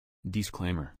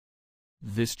Disclaimer.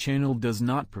 This channel does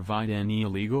not provide any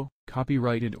illegal,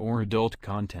 copyrighted or adult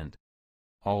content.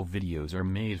 All videos are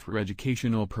made for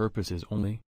educational purposes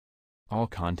only. All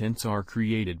contents are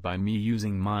created by me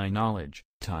using my knowledge,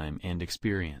 time and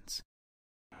experience.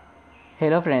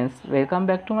 Hello friends, welcome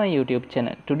back to my YouTube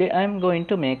channel. Today I am going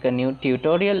to make a new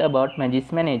tutorial about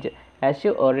MAGISK Manager. As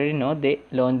you already know, they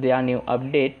launched their new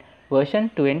update,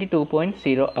 version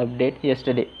 22.0 update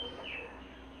yesterday.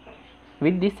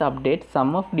 With this update,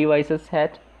 some of devices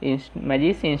had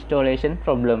MAGISK installation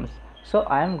problems. So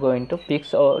I am going to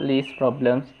fix all these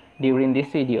problems during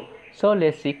this video. So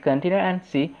let's continue and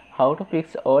see how to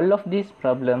fix all of these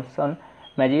problems on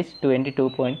MAGISK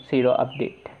 22.0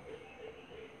 update.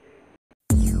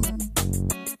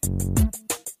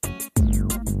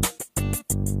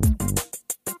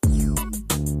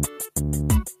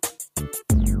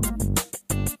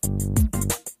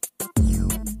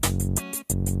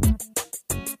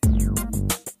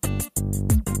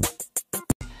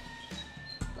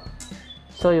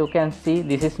 So you can see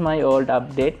this is my old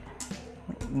update,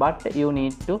 but you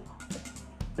need to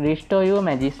restore your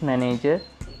MAGISK Manager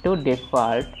to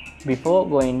default before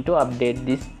going to update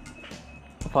this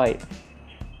file.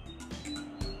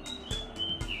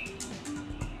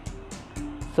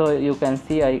 So you can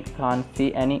see I can't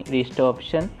see any restore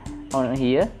option on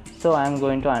here. So I am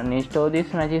going to uninstall this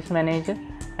MAGISK Manager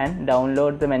and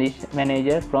download the MAGISK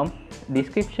Manager from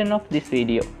description of this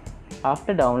video.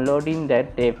 After downloading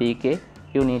that APK,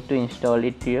 you need to install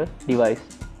it to your device.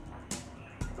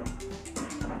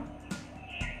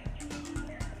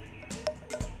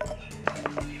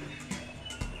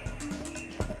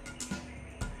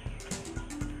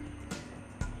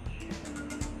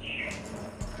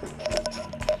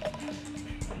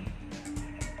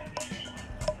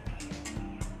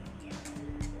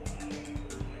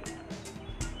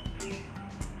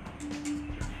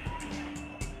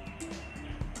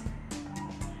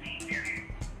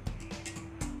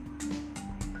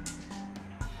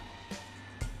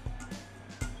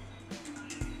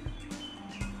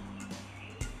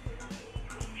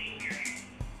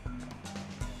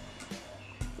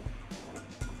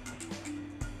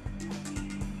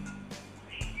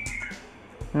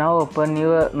 Now open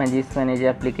your MAGISK Manager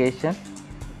application.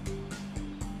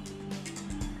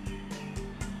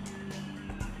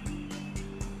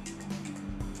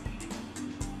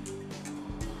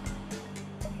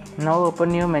 Now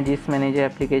open your MAGISK Manager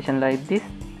application like this.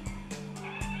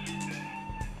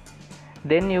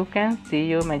 Then you can see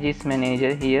your MAGISK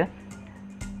Manager here.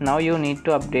 Now you need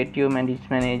to update your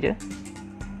MAGISK Manager.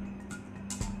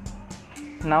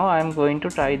 Now I am going to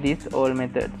try these all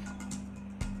methods.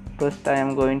 First I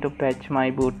am going to patch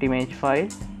my boot.img file.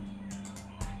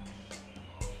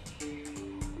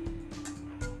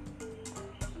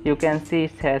 You can see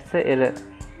it has an error,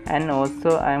 and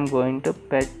also I am going to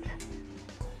patch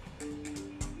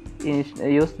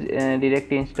use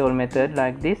direct install method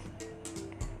like this.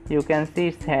 You can see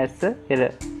it has an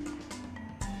error.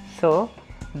 So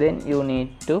then you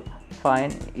need to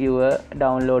find your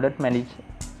downloaded MAGISK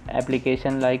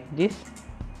application like this.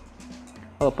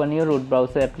 Open your root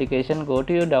browser application, go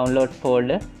to your download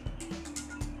folder.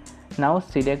 Now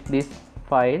select this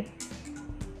file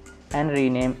and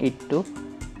rename it to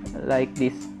like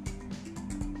this.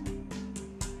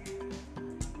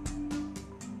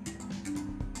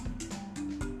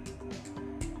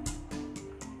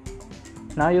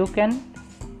 Now you can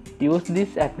use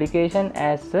this application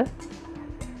as a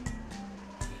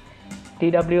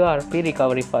twrp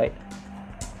recovery file.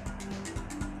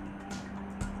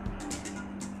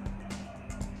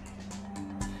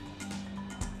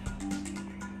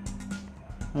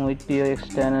 Move it to your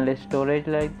external storage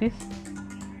like this.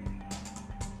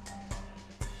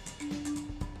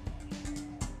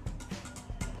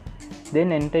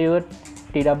 Then enter your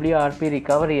twrp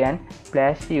recovery and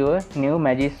flash your new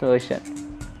MAGISK version.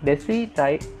 Let's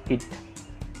try it.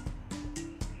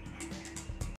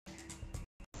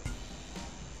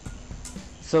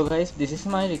 So guys, this is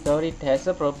my recovery. It has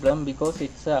a problem because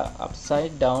it's a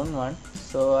upside down one,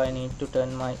 so I need to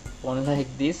turn my phone like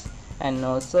this. And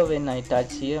also when I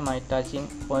touch here, my touching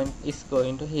point is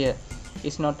going to here.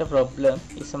 It's not a problem,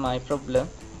 it's my problem,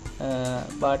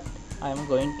 but I'm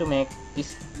going to make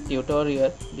this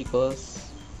tutorial because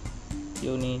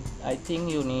I think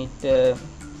you need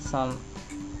some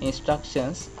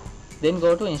instructions. Then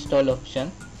go to install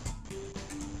option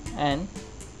and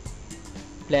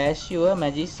flash your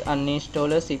MAGISK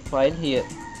uninstaller zip file here.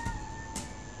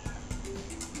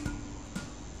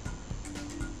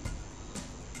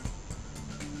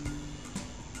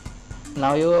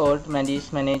 Now your old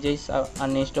MAGISK Manager is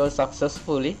uninstalled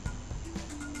successfully.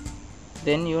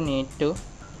 then you need to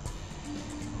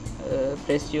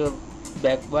press your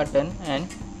back button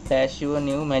and flash your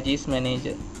new MAGISK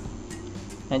manager.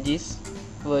 MAGISK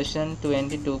version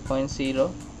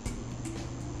 22.0.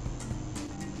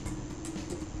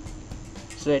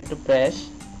 So to flash.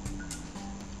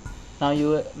 Now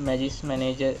your MAGISK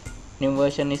manager new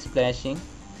version is flashing.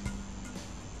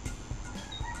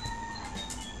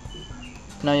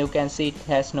 Now you can see it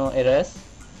has no errors.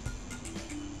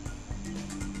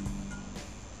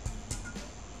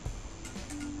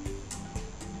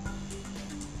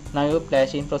 Now your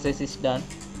flashing process is done.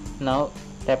 Now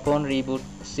tap on reboot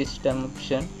system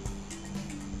option.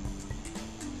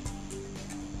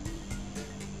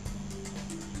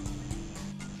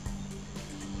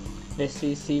 Let's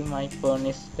see my phone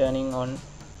is turning on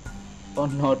or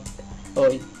not, or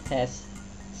it has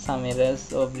some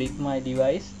errors or break my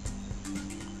device.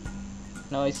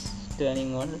 Now it's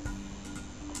turning on.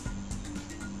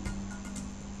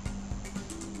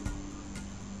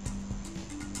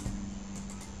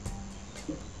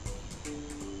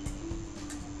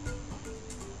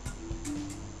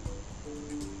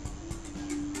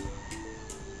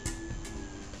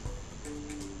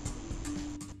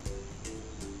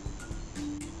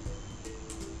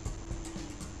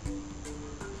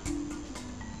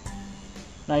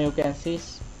 Now you can see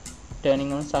it's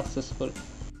turning on successful.